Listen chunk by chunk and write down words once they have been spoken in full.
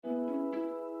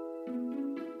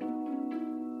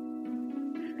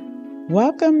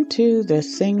Welcome to the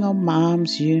Single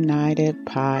Moms United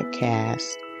podcast.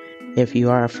 If you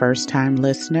are a first-time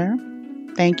listener,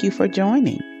 thank you for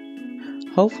joining.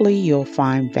 Hopefully you'll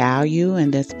find value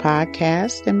in this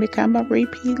podcast and become a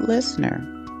repeat listener.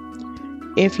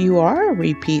 If you are a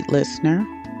repeat listener,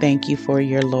 thank you for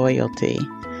your loyalty.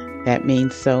 That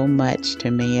means so much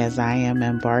to me as I am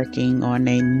embarking on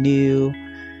a new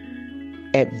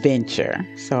adventure.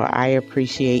 So I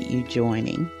appreciate you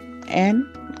joining and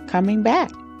coming back.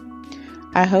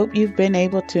 I hope you've been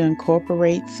able to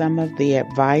incorporate some of the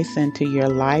advice into your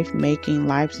life, making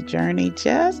life's journey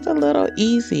just a little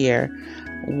easier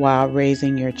while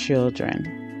raising your children.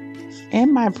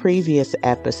 In my previous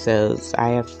episodes,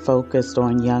 I have focused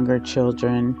on younger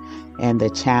children and the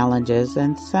challenges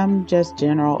and some just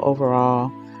general overall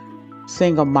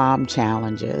single mom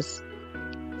challenges.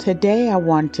 Today, I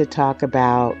want to talk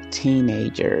about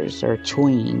teenagers or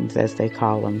tweens, as they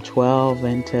call them, 12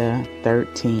 into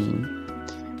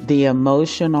 13. The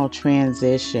emotional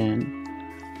transition,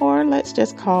 or let's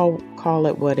just call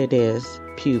it what it is,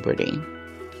 puberty.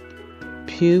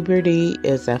 Puberty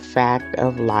is a fact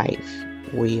of life.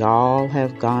 We all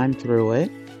have gone through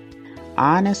it.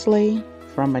 Honestly,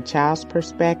 from a child's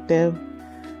perspective,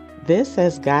 this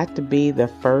has got to be the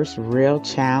first real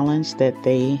challenge that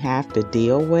they have to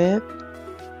deal with.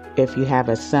 If you have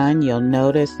a son, you'll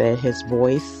notice that his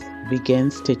voice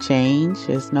begins to change.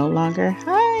 It's no longer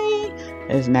hi,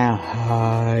 it's now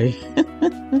hi.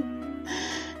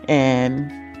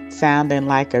 And sounding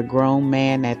like a grown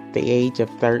man at the age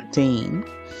of 13.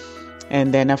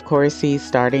 And then, of course, he's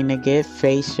starting to get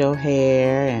facial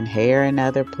hair, and hair in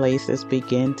other places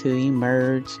begin to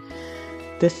emerge.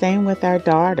 The same with our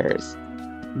daughters.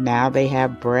 Now they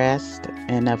have breasts,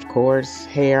 and of course,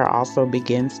 hair also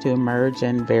begins to emerge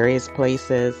in various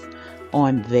places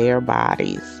on their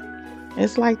bodies.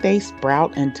 It's like they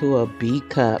sprout into a B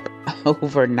cup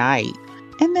overnight.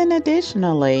 And then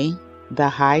additionally, the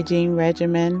hygiene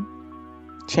regimen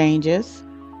changes.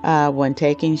 When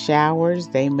taking showers,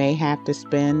 they may have to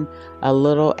spend a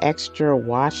little extra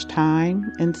wash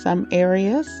time in some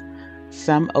areas.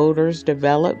 Some odors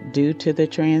develop due to the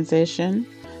transition.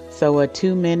 So a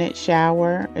 2-minute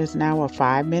shower is now a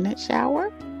 5-minute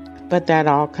shower. But that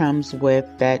all comes with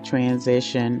that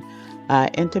transition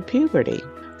into puberty.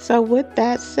 So with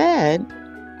that said,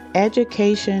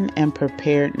 education and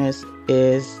preparedness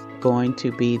is going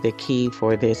to be the key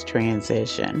for this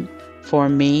transition. For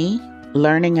me,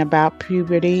 learning about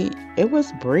puberty, it was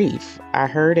brief. I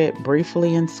heard it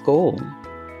briefly in school.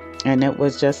 And it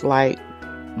was just like,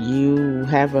 you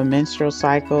have a menstrual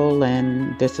cycle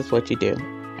and this is what you do.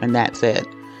 And that's it.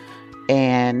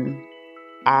 And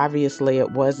obviously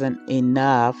it wasn't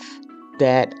enough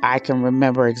that I can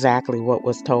remember exactly what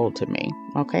was told to me.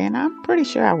 Okay. And I'm pretty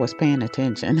sure I was paying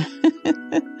attention.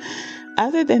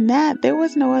 Other than that, there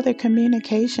was no other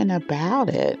communication about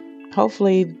it.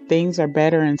 Hopefully things are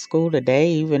better in school today,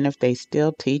 even if they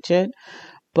still teach it.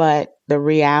 But the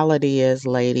reality is,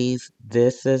 ladies,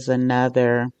 this is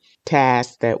another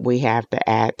task that we have to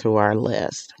add to our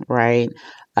list, right,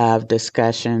 of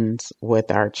discussions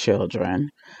with our children,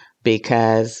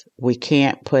 because we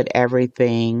can't put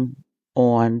everything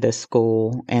on the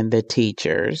school and the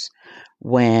teachers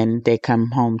when they come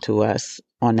home to us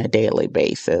on a daily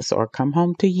basis or come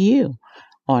home to you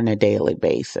on a daily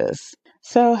basis.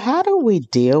 So how do we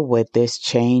deal with this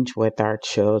change with our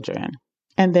children?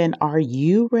 And then are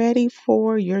you ready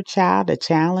for your child to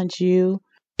challenge you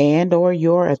and or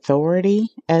your authority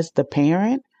as the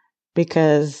parent?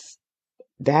 Because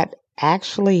that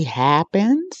actually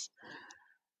happens.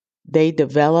 They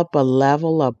develop a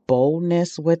level of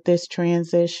boldness with this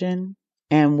transition.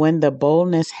 And when the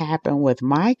boldness happened with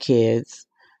my kids,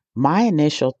 my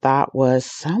initial thought was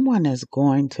someone is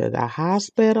going to the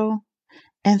hospital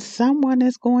and someone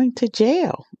is going to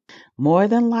jail. More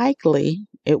than likely,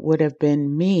 it would have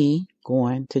been me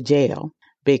going to jail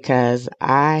because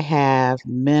I have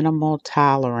minimal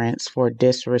tolerance for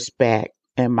disrespect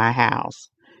in my house.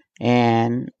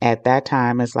 And at that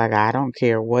time, it's like, I don't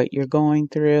care what you're going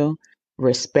through.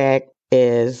 Respect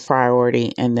is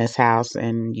priority in this house,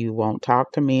 and you won't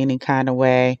talk to me any kind of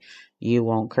way. You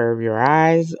won't curve your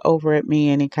eyes over at me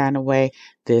any kind of way.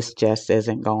 This just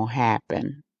isn't going to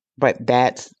happen. But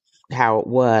that's how it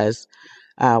was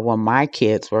when my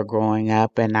kids were growing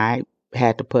up, and I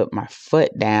had to put my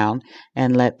foot down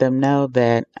and let them know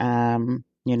that,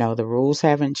 the rules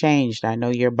haven't changed. I know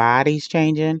your body's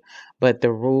changing, but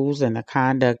the rules and the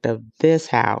conduct of this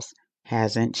house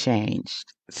hasn't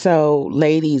changed. So,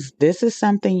 ladies, this is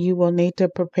something you will need to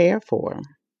prepare for.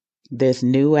 This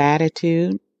new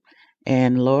attitude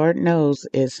And Lord knows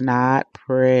it's not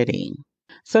pretty.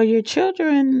 So your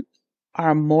children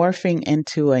are morphing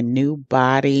into a new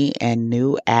body and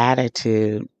new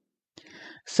attitude.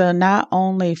 So not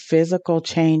only physical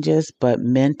changes, but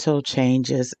mental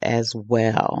changes as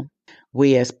well.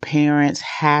 We as parents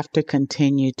have to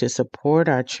continue to support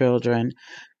our children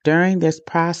during this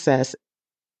process,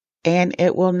 and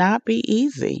it will not be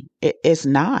easy. It's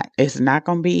not. It's not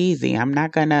going to be easy. I'm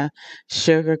not going to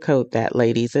sugarcoat that,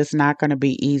 ladies. It's not going to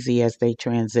be easy as they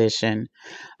transition.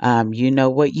 You know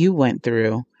what you went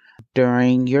through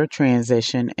during your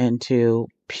transition into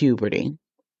puberty.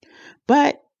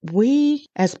 But we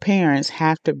as parents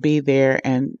have to be there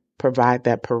and provide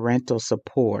that parental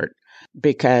support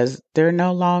because they're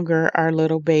no longer our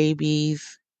little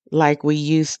babies like we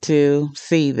used to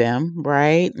see them,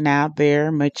 right? Now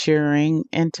they're maturing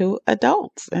into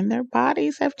adults and their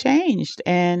bodies have changed.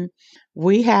 And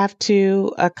we have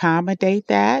to accommodate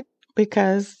that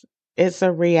because it's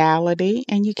a reality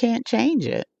and you can't change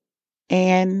it.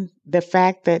 And the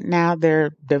fact that now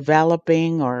they're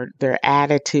developing or their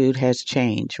attitude has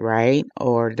changed, right?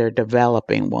 Or they're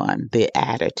developing one, the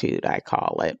attitude, I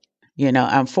call it.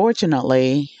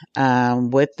 Unfortunately,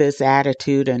 with this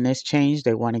attitude and this change,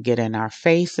 they want to get in our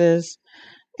faces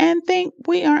and think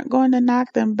we aren't going to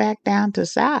knock them back down to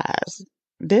size.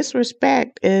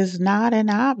 Disrespect is not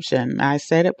an option. I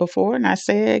said it before and I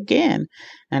say it again.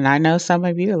 And I know some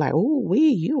of you are like, "Ooh,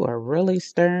 you are really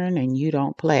stern and you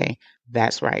don't play."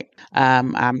 That's right.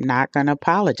 I'm not going to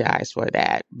apologize for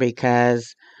that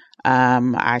because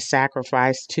I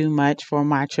sacrifice too much for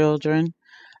my children.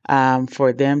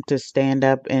 For them to stand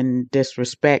up and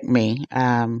disrespect me,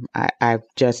 I've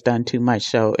just done too much.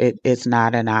 So it's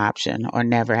not an option or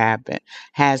never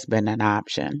has been an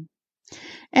option.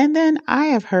 And then I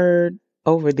have heard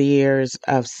over the years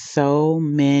of so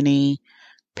many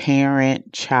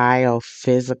parent child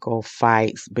physical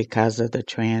fights because of the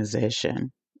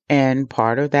transition. And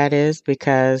part of that is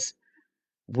because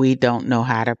we don't know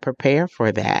how to prepare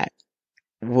for that.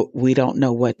 We don't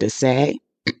know what to say.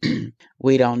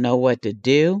 We don't know what to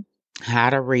do, how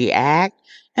to react.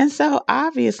 And so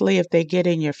obviously if they get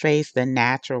in your face, the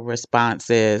natural response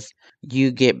is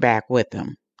you get back with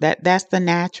them. That's the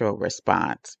natural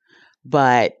response.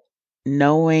 But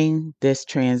knowing this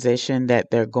transition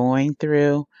that they're going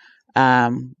through,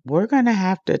 we're going to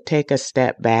have to take a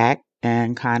step back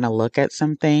and kind of look at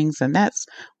some things. And that's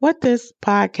what this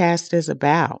podcast is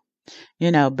about.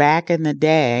 Back in the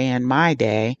day, in my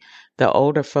day, the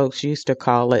older folks used to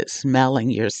call it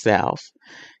smelling yourself.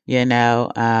 You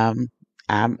know, um,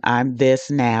 I'm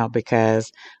this now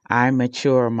because I'm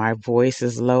mature. My voice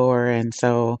is lower, and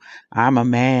so I'm a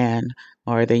man.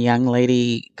 Or the young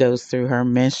lady goes through her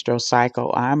menstrual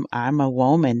cycle. I'm a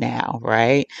woman now,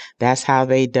 right? That's how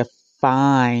they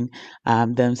define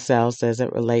themselves as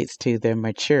it relates to their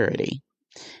maturity.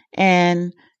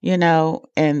 And,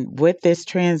 and with this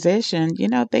transition,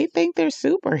 they think they're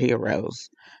superheroes,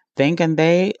 thinking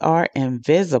they are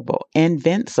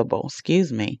invincible,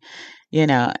 excuse me,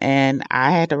 and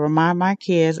I had to remind my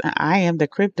kids, I am the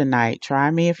kryptonite. Try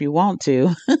me if you want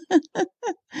to.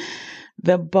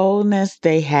 The boldness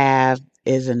they have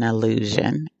is an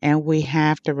illusion, and we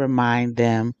have to remind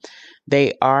them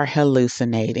they are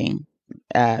hallucinating.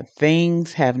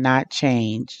 Things have not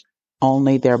changed,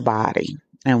 only their body.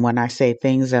 And when I say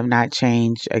things have not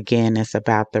changed, again, it's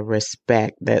about the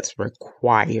respect that's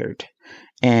required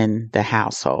in the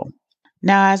household.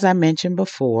 Now, as I mentioned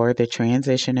before, the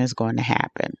transition is going to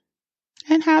happen.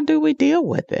 And how do we deal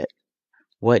with it?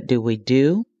 What do we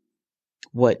do?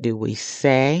 What do we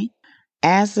say?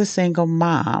 As a single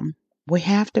mom, we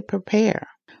have to prepare.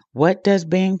 What does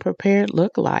being prepared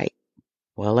look like?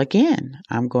 Well, again,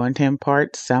 I'm going to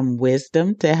impart some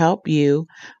wisdom to help you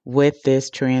with this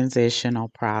transitional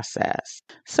process.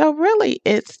 So, really,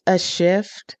 it's a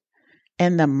shift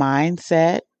in the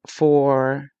mindset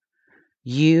for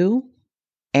you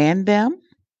and them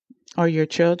or your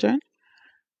children.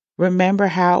 Remember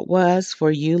how it was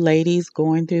for you ladies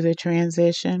going through the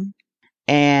transition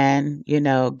and,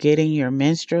 getting your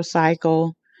menstrual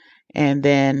cycle and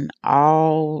then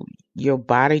all your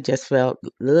body just felt,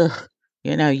 ugh,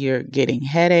 you're getting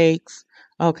headaches.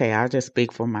 Okay, I'll just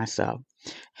speak for myself.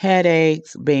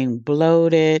 Headaches, being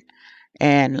bloated,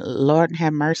 and Lord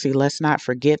have mercy, let's not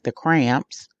forget the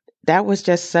cramps. That was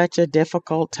just such a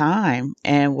difficult time.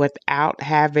 And without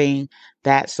having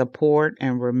that support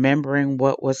and remembering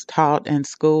what was taught in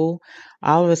school,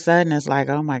 all of a sudden it's like,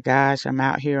 oh my gosh, I'm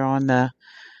out here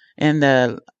in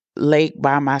the lake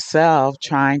by myself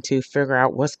trying to figure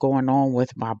out what's going on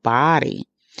with my body.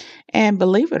 And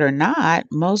believe it or not,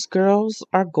 most girls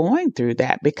are going through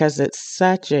that because it's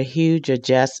such a huge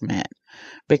adjustment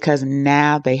because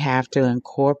now they have to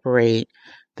incorporate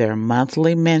their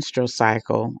monthly menstrual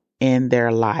cycle in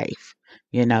their life.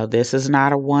 This is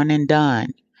not a one and done.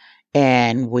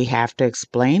 And we have to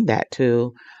explain that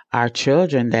to our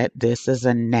children that this is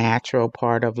a natural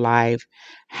part of life,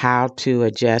 how to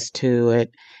adjust to it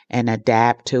and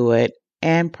adapt to it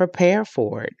and prepare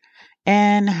for it.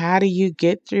 And how do you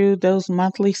get through those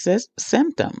monthly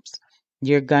symptoms?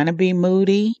 You're going to be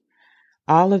moody.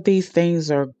 All of these things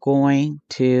are going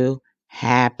to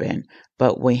happen,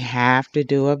 but we have to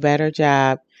do a better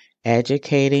job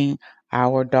educating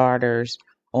our daughters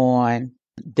on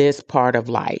this part of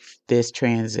life, this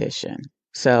transition.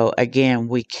 So, again,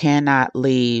 we cannot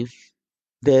leave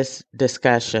this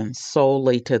discussion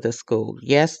solely to the school.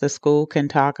 Yes, the school can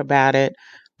talk about it,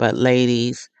 but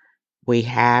ladies, we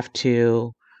have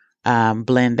to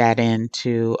blend that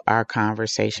into our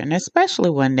conversation, especially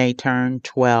when they turn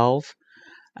 12.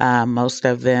 Most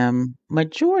of them,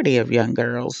 majority of young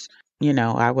girls,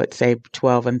 I would say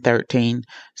 12 and 13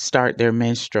 start their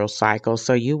menstrual cycle.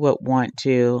 So you would want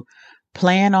to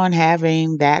plan on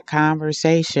having that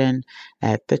conversation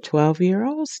at the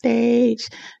 12-year-old stage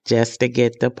just to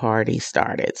get the party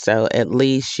started. So at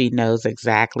least she knows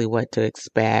exactly what to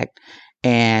expect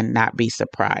and not be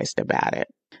surprised about it.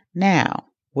 Now,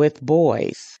 with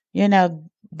boys,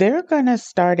 they're going to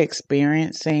start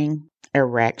experiencing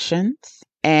erections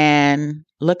and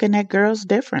looking at girls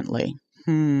differently.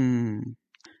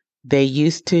 They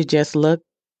used to just look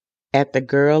at the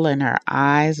girl in her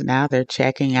eyes. Now they're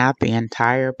checking out the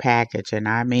entire package. And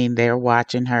I mean, they're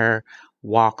watching her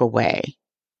walk away.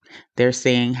 They're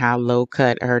seeing how low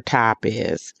cut her top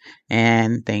is,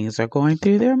 and things are going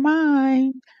through their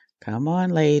mind. Come on,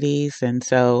 ladies. And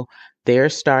so they're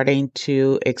starting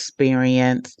to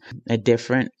experience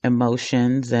different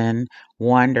emotions and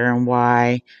wondering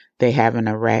why they have an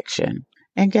erection.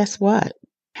 And guess what?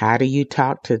 How do you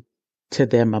talk to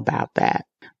them about that?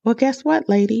 Well, guess what,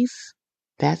 ladies?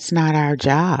 That's not our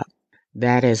job.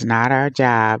 That is not our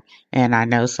job. And I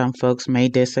know some folks may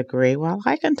disagree. Well,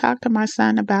 I can talk to my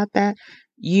son about that.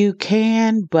 You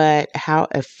can, but how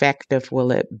effective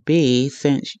will it be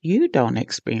since you don't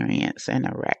experience an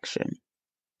erection?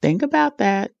 Think about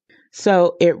that.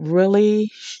 So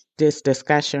this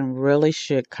discussion really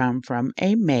should come from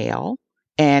a male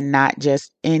and not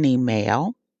just any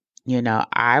male.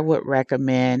 I would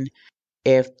recommend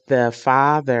if the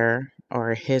father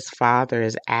or his father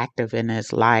is active in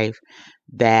his life,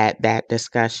 that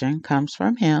discussion comes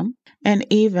from him, and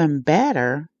even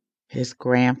better, his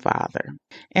grandfather.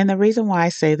 And the reason why I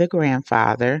say the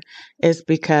grandfather is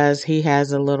because he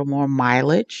has a little more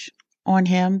mileage on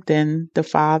him than the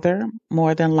father,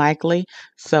 more than likely.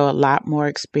 So a lot more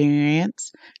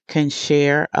experience, can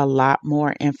share a lot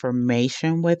more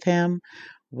information with him,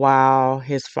 while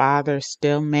his father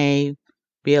still may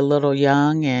be a little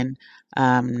young and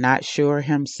not sure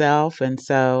himself. And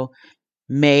so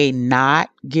may not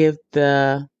give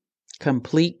the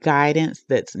complete guidance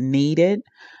that's needed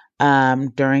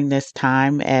during this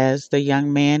time as the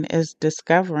young man is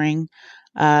discovering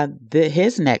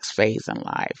his next phase in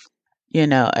life.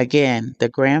 Again, the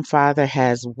grandfather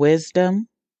has wisdom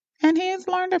and he has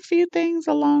learned a few things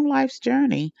along life's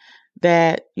journey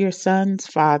that your son's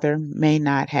father may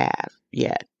not have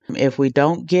yet. If we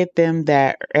don't get them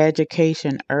that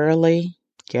education early,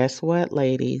 guess what,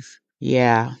 ladies?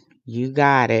 Yeah, you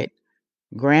got it.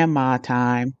 Grandma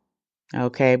time,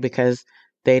 okay? Because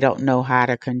they don't know how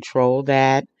to control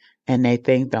that. And they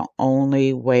think the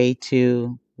only way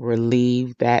to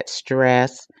relieve that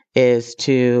stress is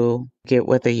to get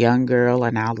with a young girl.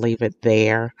 And I'll leave it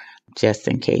there just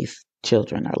in case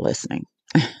children are listening.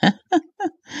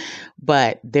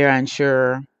 But they're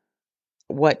unsure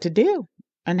what to do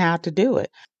and how to do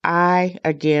it. I,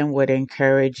 again, would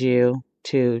encourage you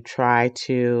to try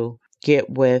to get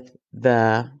with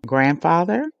the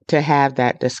grandfather to have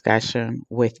that discussion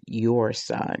with your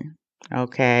son.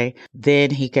 Okay.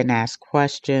 Then he can ask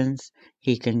questions.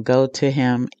 He can go to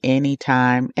him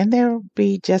anytime, and there will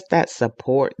be just that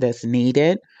support that's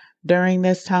needed during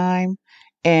this time.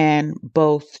 And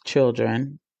both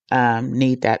children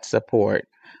need that support.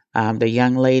 The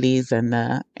young ladies and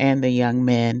the young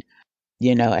men,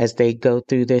 as they go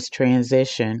through this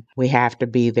transition, we have to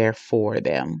be there for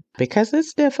them because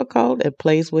it's difficult. It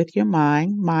plays with your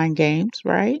mind games,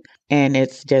 right? And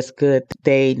it's just good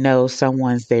they know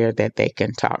someone's there that they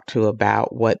can talk to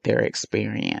about what they're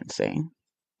experiencing.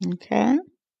 Okay.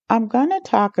 I'm going to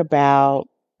talk about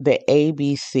the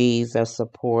ABCs of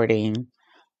supporting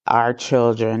our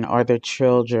children or the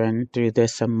children through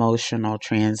this emotional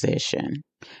transition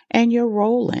and your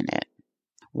role in it.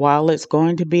 While it's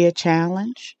going to be a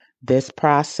challenge, this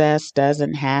process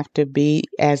doesn't have to be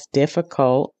as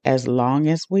difficult as long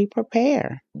as we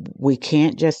prepare. We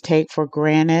can't just take for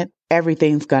granted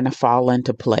everything's going to fall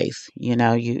into place. You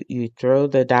throw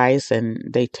the dice and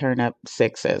they turn up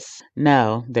sixes.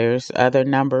 No, there's other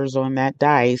numbers on that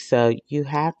dice. So you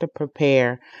have to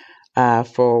prepare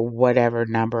for whatever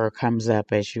number comes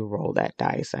up as you roll that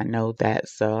dice. I know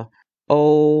that's a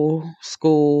old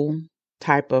school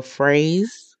type of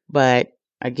phrase, but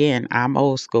again, I'm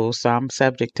old school, so I'm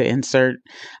subject to insert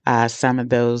some of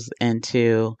those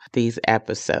into these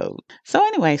episodes. So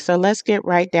anyway, so let's get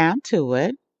right down to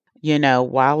it.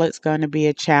 While it's going to be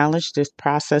a challenge, this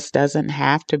process doesn't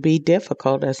have to be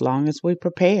difficult as long as we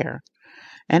prepare.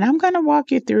 And I'm going to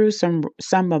walk you through some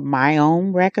of my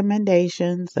own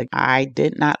recommendations. Like, I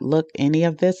did not look any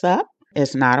of this up.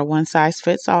 It's not a one size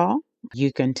fits all.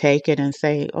 You can take it and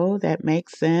say, "Oh, that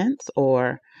makes sense,"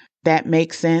 or "That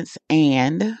makes sense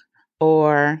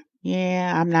or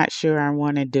 "Yeah, I'm not sure I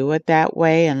want to do it that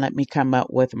way, and let me come up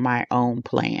with my own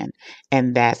plan."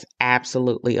 And that's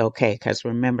absolutely okay, because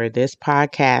remember, this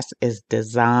podcast is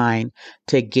designed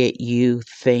to get you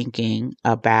thinking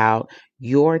about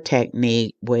your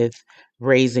technique with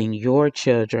raising your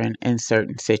children in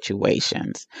certain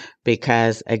situations.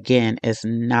 Because again, it's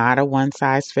not a one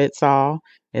size fits all,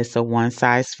 it's a one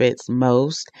size fits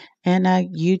most. And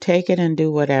you take it and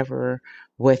do whatever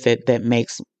with it that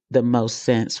makes the most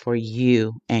sense for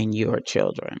you and your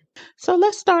children. So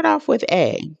let's start off with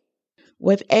A.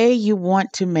 With A, you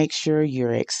want to make sure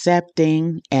you're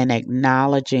accepting and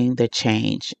acknowledging the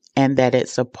change and that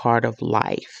it's a part of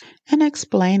life, and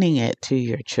explaining it to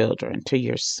your children, to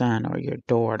your son or your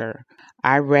daughter.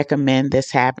 I recommend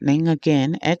this happening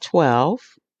again at 12,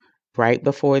 right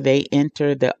before they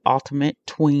enter the ultimate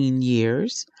tween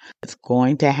years. It's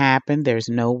going to happen. There's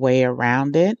no way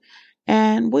around it.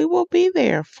 And we will be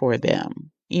there for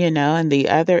them. And the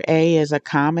other A is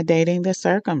accommodating the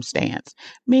circumstance,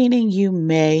 meaning you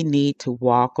may need to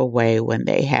walk away when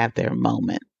they have their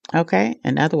moment. Okay.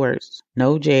 In other words,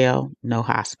 no jail, no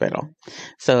hospital.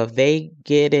 So if they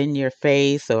get in your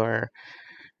face or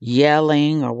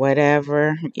yelling or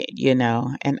whatever,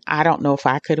 and I don't know if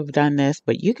I could have done this,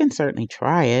 but you can certainly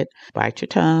try it. Bite your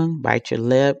tongue, bite your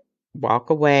lip, walk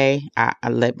away. I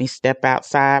let me step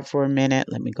outside for a minute.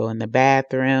 Let me go in the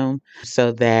bathroom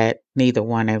so that neither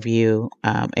one of you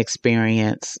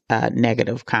experience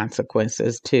negative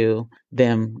consequences to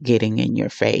them getting in your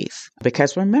face.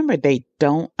 Because remember, they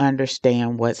don't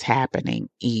understand what's happening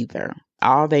either.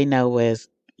 All they know is,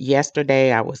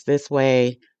 yesterday I was this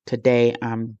way. Today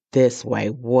I'm this way.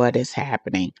 What is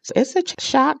happening? So it's a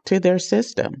shock to their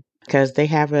system because they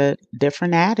have a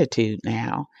different attitude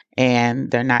now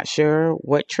and they're not sure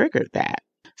what triggered that.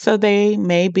 So they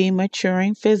may be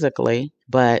maturing physically,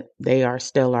 but they are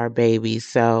still our babies.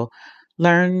 So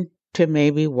learn to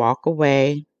maybe walk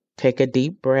away, take a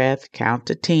deep breath, count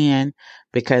to 10,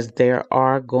 because there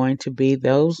are going to be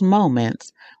those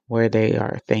moments where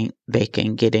think they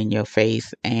can get in your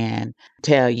face and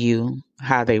tell you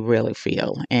how they really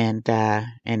feel. And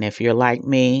if you're like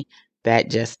me, that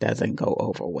just doesn't go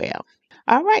over well.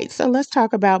 All right, so let's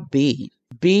talk about B.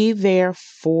 Be there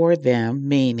for them,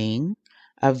 meaning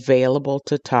available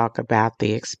to talk about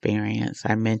the experience.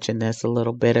 I mentioned this a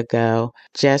little bit ago.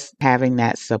 Just having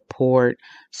that support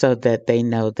so that they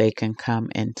know they can come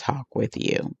and talk with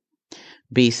you.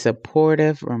 Be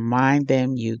supportive. Remind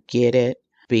them you get it.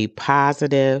 Be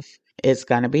positive. It's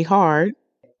going to be hard.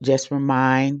 Just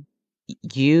remind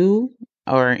you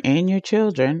and your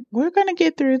children, we're going to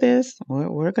get through this.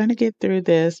 We're going to get through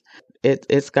this.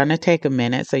 It's going to take a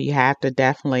minute. So you have to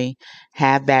definitely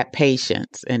have that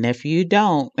patience. And if you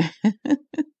don't,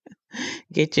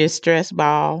 get your stress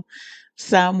ball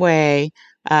some way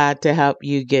to help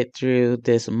you get through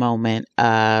this moment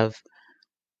of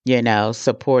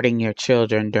supporting your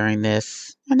children during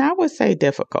this, and I would say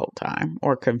difficult time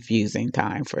or confusing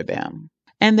time for them.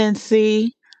 And then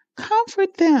C,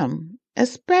 comfort them,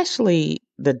 especially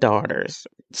the daughters.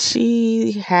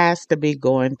 She has to be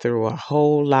going through a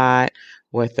whole lot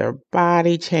with her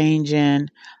body changing.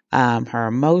 Her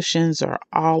emotions are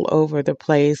all over the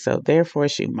place. So therefore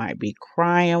she might be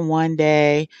crying one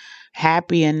day,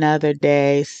 happy another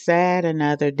day, sad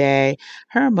another day.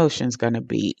 Her emotions going to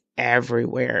be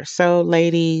everywhere. So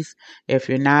ladies, if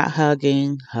you're not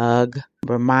hugging, hug.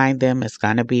 Remind them it's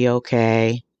going to be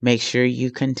okay. Make sure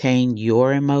you contain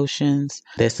your emotions.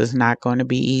 This is not going to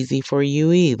be easy for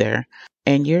you either.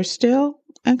 And you're still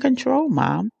in control,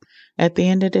 Mom. at the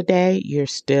end of the day, you're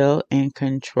still in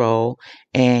control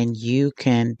and you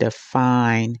can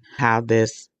define how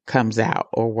this comes out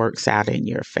or works out in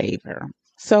your favor.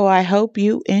 So I hope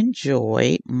you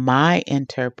enjoy my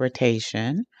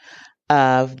interpretation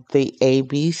of the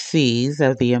ABCs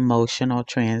of the emotional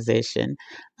transition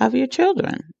of your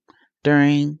children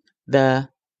during the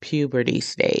puberty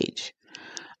stage.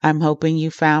 I'm hoping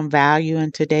you found value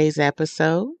in today's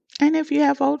episode. And if you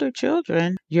have older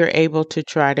children, you're able to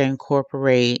try to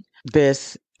incorporate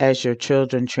this as your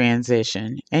children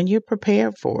transition and you're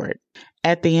prepared for it.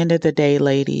 At the end of the day,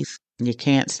 ladies, you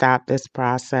can't stop this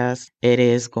process. It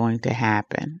is going to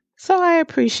happen. So I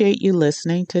appreciate you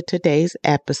listening to today's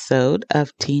episode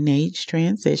of Teenage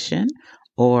Transition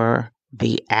or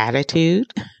The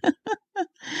Attitude.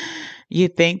 You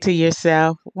think to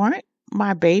yourself, weren't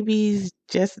my babies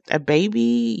just a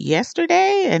baby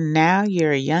yesterday and now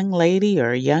you're a young lady or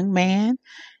a young man?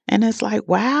 And it's like,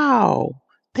 wow,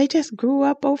 they just grew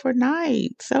up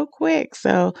overnight so quick.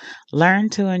 So learn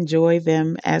to enjoy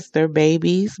them as their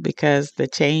babies because the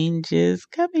change is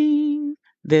coming.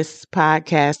 This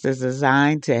podcast is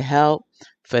designed to help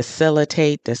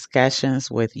facilitate discussions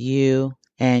with you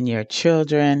and your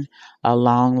children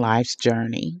along life's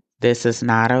journey. This is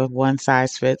not a one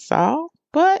size fits all,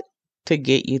 but to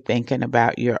get you thinking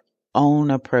about your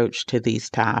own approach to these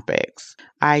topics.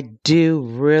 I do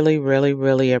really, really,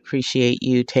 really appreciate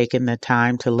you taking the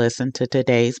time to listen to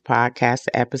today's podcast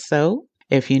episode.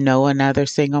 If you know another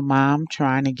single mom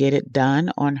trying to get it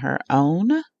done on her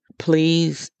own,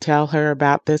 please tell her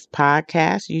about this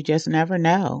podcast. You just never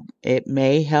know. It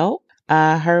may help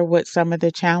her with some of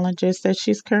the challenges that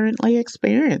she's currently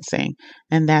experiencing.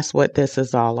 And that's what this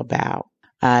is all about.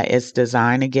 It's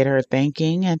designed to get her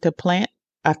thinking and to plant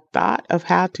a thought of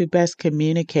how to best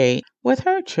communicate with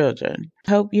her children.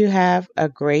 Hope you have a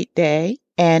great day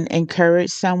and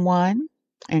encourage someone,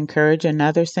 encourage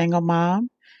another single mom,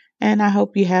 and I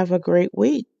hope you have a great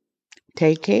week.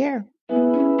 Take care.